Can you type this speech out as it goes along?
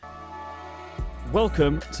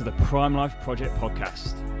Welcome to the Prime Life Project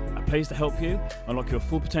podcast, a place to help you unlock your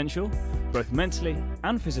full potential, both mentally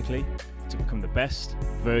and physically, to become the best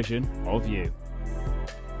version of you.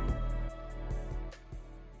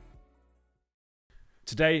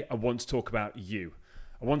 Today, I want to talk about you.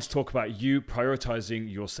 I want to talk about you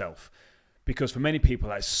prioritizing yourself, because for many people,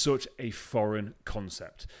 that's such a foreign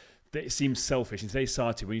concept. That it seems selfish. In today's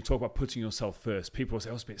society, when you talk about putting yourself first, people will say,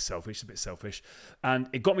 oh, it's a bit selfish. And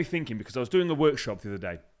it got me thinking, because I was doing a workshop the other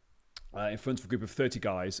day in front of a group of 30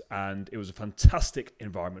 guys, and it was a fantastic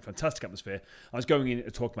environment, fantastic atmosphere. I was going in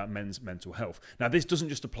to talk about men's mental health. Now, this doesn't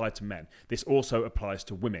just apply to men. This also applies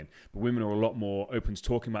to women. But women are a lot more open to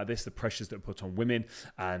talking about this, the pressures that are put on women.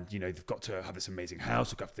 And, you know, they've got to have this amazing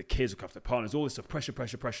house, look after the kids, look after their partners, all this stuff,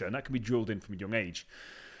 pressure. And that can be drilled in from a young age.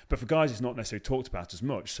 But for guys, it's not necessarily talked about as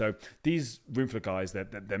much. So these roomful of guys,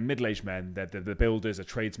 they're middle-aged men, they're builders, they're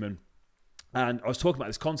tradesmen. And I was talking about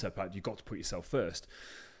this concept about you've got to put yourself first.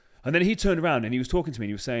 And then he turned around and he was talking to me and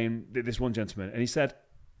he was saying, this one gentleman, and he said,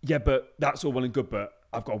 yeah, but that's all well and good, but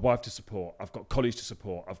I've got a wife to support, I've got colleagues to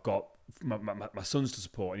support, I've got my sons to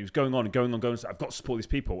support. And he was going on, and said, I've got to support these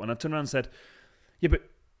people. And I turned around and said, yeah, but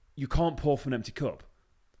you can't pour from an empty cup.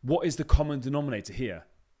 What is the common denominator here?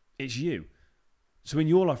 It's you. So in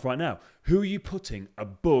your life right now, who are you putting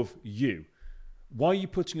above you? Why are you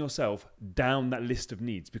putting yourself down that list of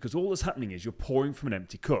needs? Because all that's happening is you're pouring from an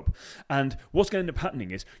empty cup. And what's going to end up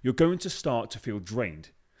happening is you're going to start to feel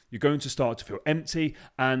drained. You're going to start to feel empty.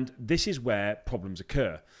 And this is where problems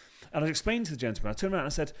occur. And I explained to the gentleman, I turned around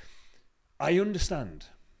and I said, I understand.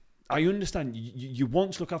 You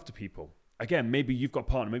want to look after people. Again, maybe you've got a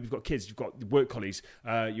partner, maybe you've got kids, you've got work colleagues,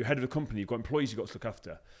 you're head of a company, you've got employees you've got to look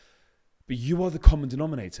after. But you are the common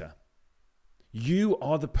denominator. You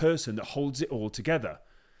are the person that holds it all together.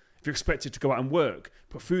 If you're expected to go out and work,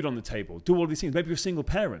 put food on the table, do all these things, maybe you're a single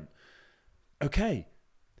parent. Okay,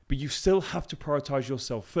 but you still have to prioritize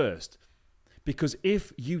yourself first. Because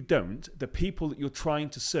if you don't, the people that you're trying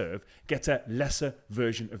to serve get a lesser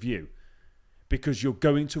version of you. Because you're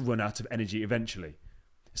going to run out of energy eventually.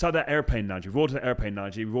 It's like that airplane analogy. We've all done that airplane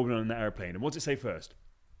analogy, we've all been on that airplane. And what does it say first?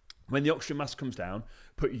 When the oxygen mask comes down,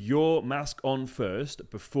 put your mask on first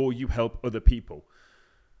before you help other people.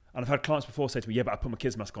 And I've had clients before say to me, yeah, but I put my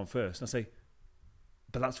kid's mask on first. And I say,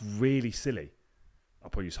 but that's really silly. I'll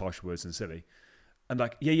probably use harsh words than silly. And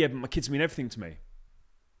like, yeah, but my kids mean everything to me.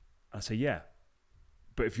 I say, yeah.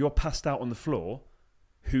 But if you're passed out on the floor,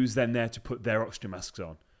 who's then there to put their oxygen masks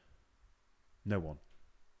on? No one.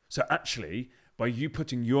 So actually, by you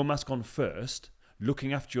putting your mask on first,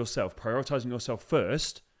 looking after yourself, prioritizing yourself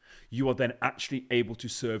first, you are then actually able to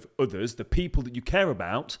serve others, the people that you care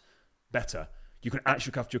about, better. You can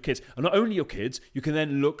actually look after your kids. And not only your kids, you can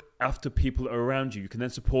then look after people that are around you. You can then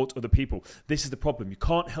support other people. This is the problem. You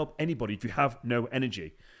can't help anybody if you have no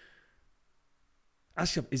energy.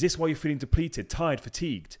 Ask yourself, is this why you're feeling depleted, tired,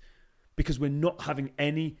 fatigued? Because we're not having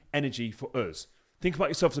any energy for us. Think about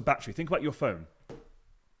yourself as a battery. Think about your phone.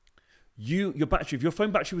 Your battery, if your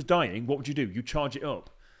phone battery was dying, what would you do? You charge it up.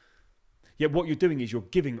 Yet what you're doing is you're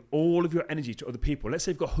giving all of your energy to other people. Let's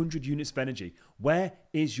say you've got 100 units of energy. Where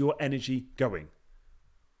is your energy going?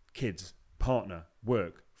 Kids, partner,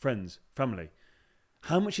 work, friends, family.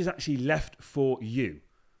 How much is actually left for you?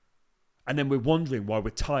 And then we're wondering why we're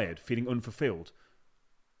tired, feeling unfulfilled.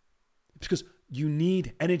 It's because you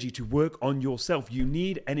need energy to work on yourself. You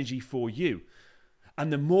need energy for you.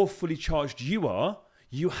 And the more fully charged you are,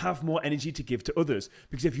 you have more energy to give to others.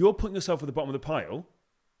 Because if you're putting yourself at the bottom of the pile,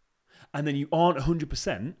 and then you aren't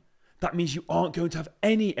 100%, that means you aren't going to have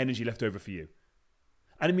any energy left over for you.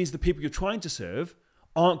 And it means the people you're trying to serve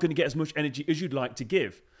aren't going to get as much energy as you'd like to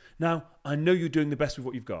give. Now, I know you're doing the best with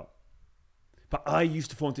what you've got, but I used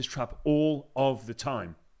to fall into this trap all of the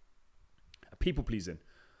time. People pleasing.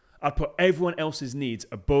 I'd put everyone else's needs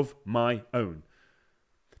above my own.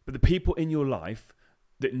 But the people in your life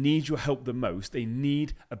that need your help the most, they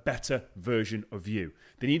need a better version of you.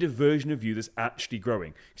 They need a version of you that's actually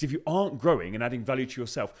growing. Because if you aren't growing and adding value to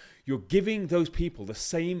yourself, you're giving those people the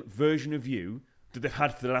same version of you that they've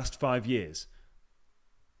had for the last 5 years.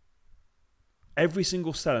 Every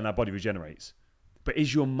single cell in our body regenerates. But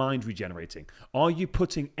is your mind regenerating? Are you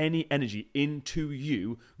putting any energy into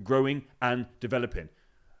you growing and developing?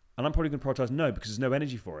 And I'm probably going to prioritize no, because there's no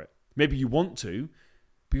energy for it. Maybe you want to,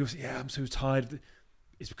 but you'll say, yeah, I'm so tired.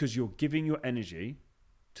 It's because you're giving your energy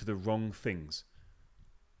to the wrong things.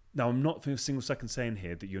 Now, I'm not for a single second saying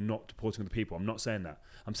here that you're not supporting other people. I'm not saying that.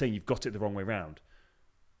 I'm saying you've got it the wrong way around.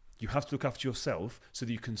 You have to look after yourself so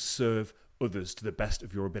that you can serve others to the best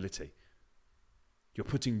of your ability. You're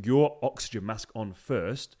putting your oxygen mask on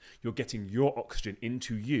first. You're getting your oxygen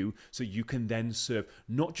into you so you can then serve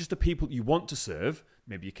not just the people you want to serve,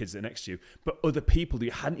 maybe your kids that are next to you, but other people that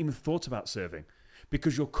you hadn't even thought about serving,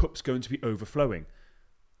 because your cup's going to be overflowing.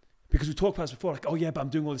 Because we talked about this before, like, oh yeah, but I'm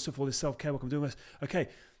doing all this stuff, all this self-care work, I'm doing this. Okay,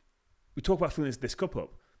 we talk about filling this cup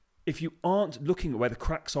up. If you aren't looking at where the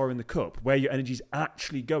cracks are in the cup, where your energy is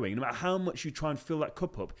actually going, no matter how much you try and fill that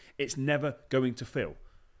cup up, it's never going to fill.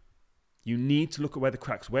 You need to look at where the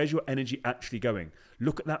cracks, where's your energy actually going?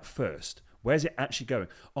 Look at that first. Where's it actually going?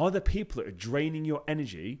 Are there people that are draining your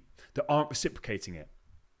energy that aren't reciprocating it?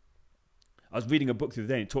 I was reading a book the other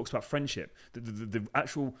day and it talks about friendship. The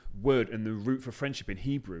actual word and the root for friendship in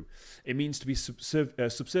Hebrew, it means to be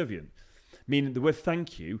subservient. Meaning the word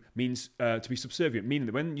thank you means to be subservient, meaning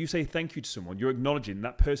that when you say thank you to someone, you're acknowledging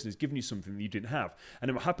that person has given you something that you didn't have. And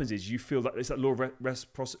then what happens is you feel that it's that law of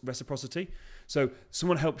reciprocity. So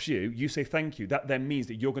someone helps you, you say thank you. That then means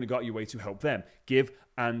that you're going to go out your way to help them. Give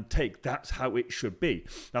and take. That's how it should be.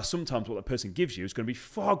 Now, sometimes what that person gives you is going to be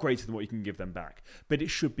far greater than what you can give them back. But it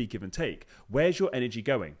should be give and take. Where's your energy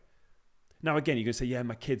going? Now, again, you're going to say, yeah,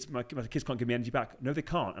 my kids can't give me energy back. No, they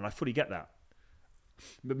can't. And I fully get that.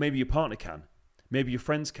 But maybe your partner can. Maybe your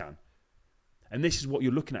friends can. And this is what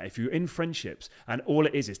you're looking at. If you're in friendships and all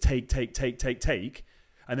it is take,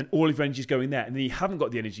 and then all of your energy is going there, and then you haven't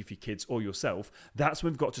got the energy for your kids or yourself, that's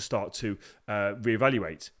when we've got to start to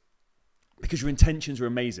reevaluate. Because your intentions are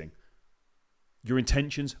amazing. Your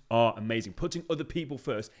intentions are amazing. Putting other people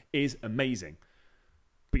first is amazing.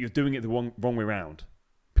 But you're doing it the wrong way around.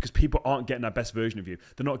 Because people aren't getting that best version of you.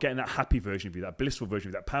 They're not getting that happy version of you, that blissful version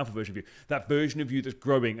of you, that powerful version of you, that version of you that's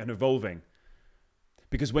growing and evolving.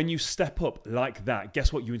 Because when you step up like that,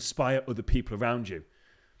 guess what? You inspire other people around you.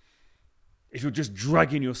 If you're just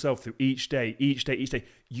dragging yourself through each day,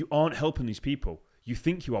 you aren't helping these people. You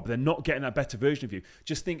think you are, but they're not getting that better version of you.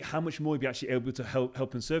 Just think how much more you'll be actually able to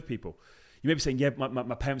help and serve people. You may be saying, yeah,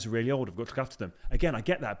 my parents are really old, I've got to look after them. Again, I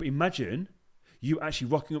get that, but imagine you actually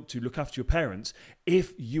rocking up to look after your parents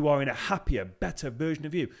if you are in a happier, better version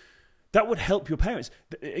of you. That would help your parents.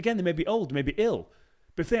 Again, they may be old, they may be ill,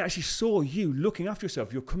 but if they actually saw you looking after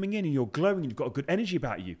yourself, you're coming in and you're glowing and you've got a good energy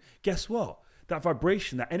about you, guess what? That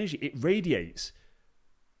vibration, that energy, it radiates.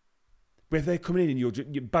 But if they're coming in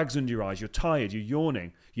and your bag's under your eyes, you're tired, you're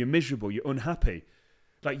yawning, you're miserable, you're unhappy,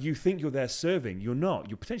 like you think you're there serving, you're not.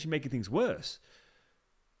 You're potentially making things worse.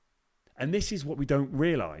 And this is what we don't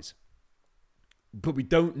realise. But we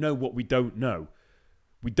don't know what we don't know.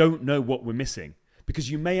 We don't know what we're missing.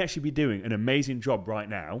 Because you may actually be doing an amazing job right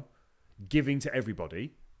now, giving to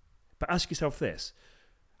everybody. But ask yourself this,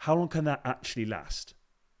 how long can that actually last?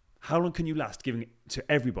 How long can you last giving it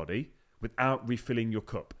to everybody without refilling your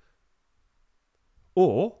cup?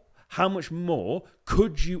 Or how much more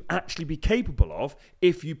could you actually be capable of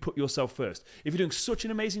if you put yourself first? If you're doing such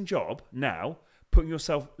an amazing job now, putting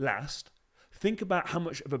yourself last, think about how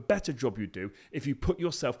much of a better job you'd do if you put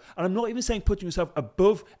yourself, and I'm not even saying putting yourself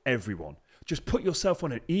above everyone, just put yourself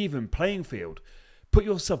on an even playing field. Give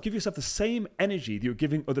yourself the same energy that you're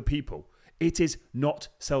giving other people. It is not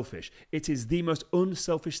selfish. It is the most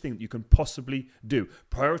unselfish thing that you can possibly do.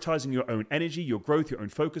 Prioritizing your own energy, your growth, your own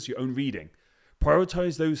focus, your own reading.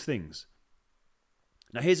 Prioritize those things.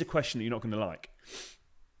 Now here's a question that you're not going to like.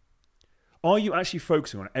 Are you actually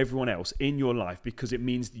focusing on everyone else in your life because it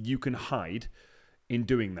means that you can hide in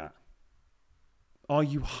doing that? Are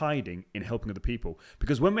you hiding in helping other people?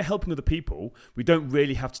 Because when we're helping other people, we don't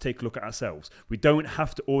really have to take a look at ourselves. We don't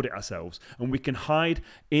have to audit ourselves, and we can hide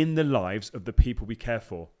in the lives of the people we care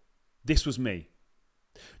for. This was me.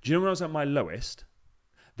 Do you know when I was at my lowest?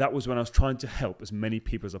 That was when I was trying to help as many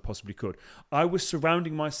people as I possibly could. I was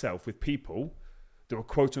surrounding myself with people that were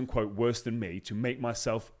quote unquote worse than me to make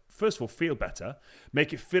myself, first of all, feel better,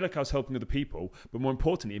 make it feel like I was helping other people, but more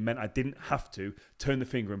importantly, it meant I didn't have to turn the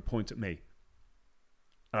finger and point at me.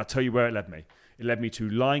 And I'll tell you where it led me. It led me to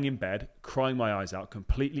lying in bed, crying my eyes out,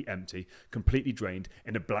 completely empty, completely drained,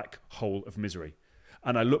 in a black hole of misery.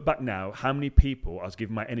 And I look back now, how many people I was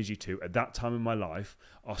giving my energy to at that time in my life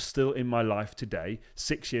are still in my life today,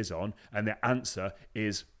 6 years on, and the answer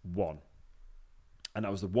is one. And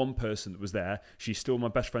that was the one person that was there. She's still my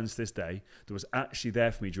best friend to this day, that was actually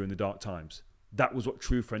there for me during the dark times. That was what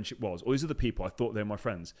true friendship was. All these other people, I thought they were my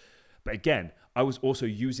friends. But again, I was also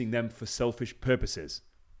using them for selfish purposes.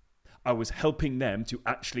 I was helping them to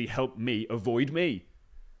actually help me avoid me.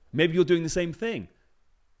 Maybe you're doing the same thing.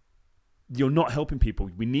 You're not helping people.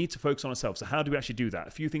 We need to focus on ourselves. So how do we actually do that?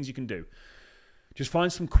 A few things you can do. Just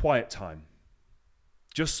find some quiet time.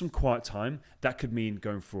 Just some quiet time. That could mean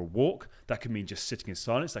going for a walk. That could mean just sitting in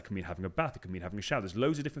silence. That could mean having a bath. It could mean having a shower. There's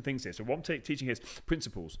loads of different things here. So what I'm teaching here is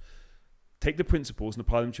principles. Take the principles and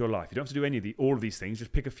apply them to your life. You don't have to do all of these things.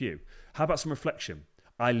 Just pick a few. How about some reflection?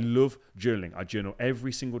 I love journaling. I journal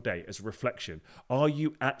every single day as a reflection. Are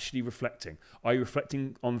you actually reflecting? Are you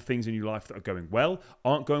reflecting on things in your life that are going well,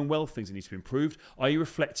 aren't going well, things that need to be improved? Are you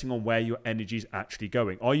reflecting on where your energy is actually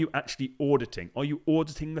going? Are you actually auditing? Are you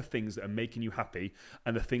auditing the things that are making you happy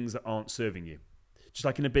and the things that aren't serving you? Just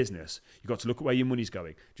like in a business, you've got to look at where your money's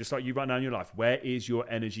going. Just like you right now in your life, where is your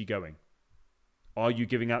energy going? Are you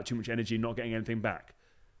giving out too much energy and not getting anything back?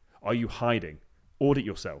 Are you hiding? Audit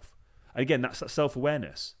yourself. Again, that's that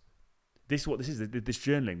self-awareness. This is what this is, this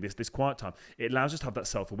journaling, this quiet time. It allows us to have that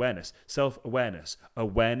self-awareness. Self-awareness,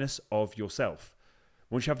 awareness of yourself.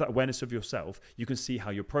 Once you have that awareness of yourself, you can see how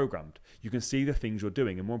you're programmed. You can see the things you're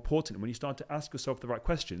doing. And more important, when you start to ask yourself the right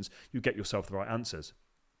questions, you get yourself the right answers.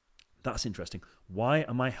 That's interesting. Why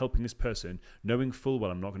am I helping this person knowing full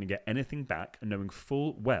well I'm not going to get anything back and knowing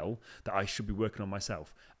full well that I should be working on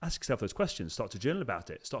myself? Ask yourself those questions. Start to journal about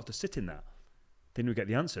it. Start to sit in that. Then you'll get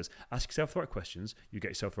the answers. Ask yourself the right questions, you get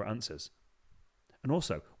yourself the right answers. And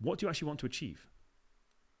also, what do you actually want to achieve?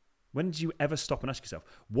 When do you ever stop and ask yourself,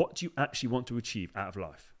 what do you actually want to achieve out of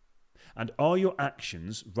life? And are your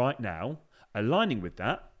actions right now aligning with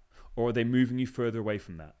that, or are they moving you further away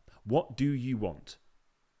from that? What do you want?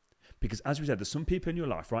 Because as we said, there's some people in your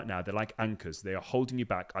life right now, they're like anchors. They are holding you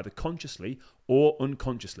back either consciously or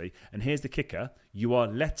unconsciously. And here's the kicker. You are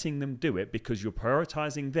letting them do it because you're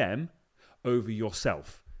prioritizing them over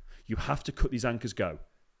yourself. You have to cut these anchors go.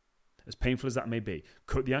 As painful as that may be,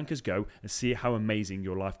 cut the anchors go and see how amazing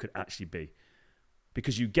your life could actually be.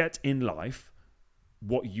 Because you get in life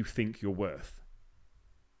what you think you're worth.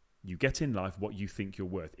 You get in life what you think you're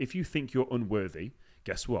worth. If you think you're unworthy,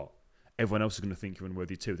 guess what? Everyone else is going to think you're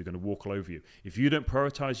unworthy too. They're going to walk all over you. If you don't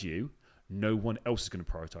prioritize you, no one else is going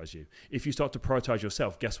to prioritize you. If you start to prioritize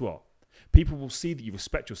yourself, guess what? People will see that you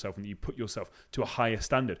respect yourself and that you put yourself to a higher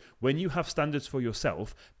standard. When you have standards for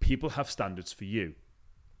yourself, people have standards for you.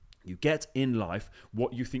 You get in life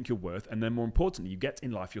what you think you're worth, and then more importantly, you get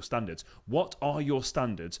in life your standards. What are your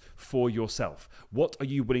standards for yourself? What are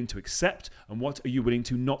you willing to accept, and what are you willing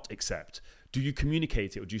to not accept? Do you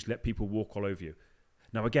communicate it, or do you just let people walk all over you?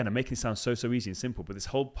 Now, again, I'm making it sound so easy and simple, but this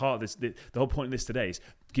whole part of this, the whole point of this today is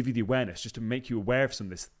to give you the awareness, just to make you aware of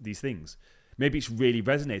some of these things. Maybe it's really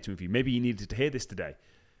resonating with you. Maybe you needed to hear this today.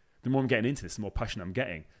 The more I'm getting into this, the more passion I'm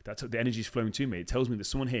getting. That's the energy is flowing to me. It tells me that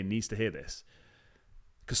someone here needs to hear this.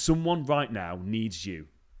 Because someone right now needs you.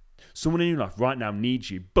 Someone in your life right now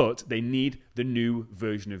needs you, but they need the new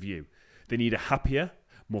version of you. They need a happier,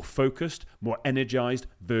 more focused, more energized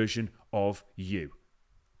version of you.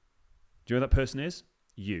 Do you know who that person is?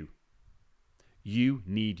 You. You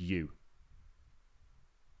need you.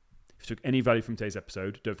 If you took any value from today's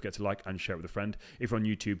episode, don't forget to like and share it with a friend. If you're on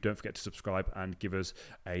YouTube, don't forget to subscribe and give us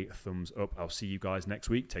a thumbs up. I'll see you guys next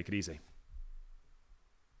week. Take it easy.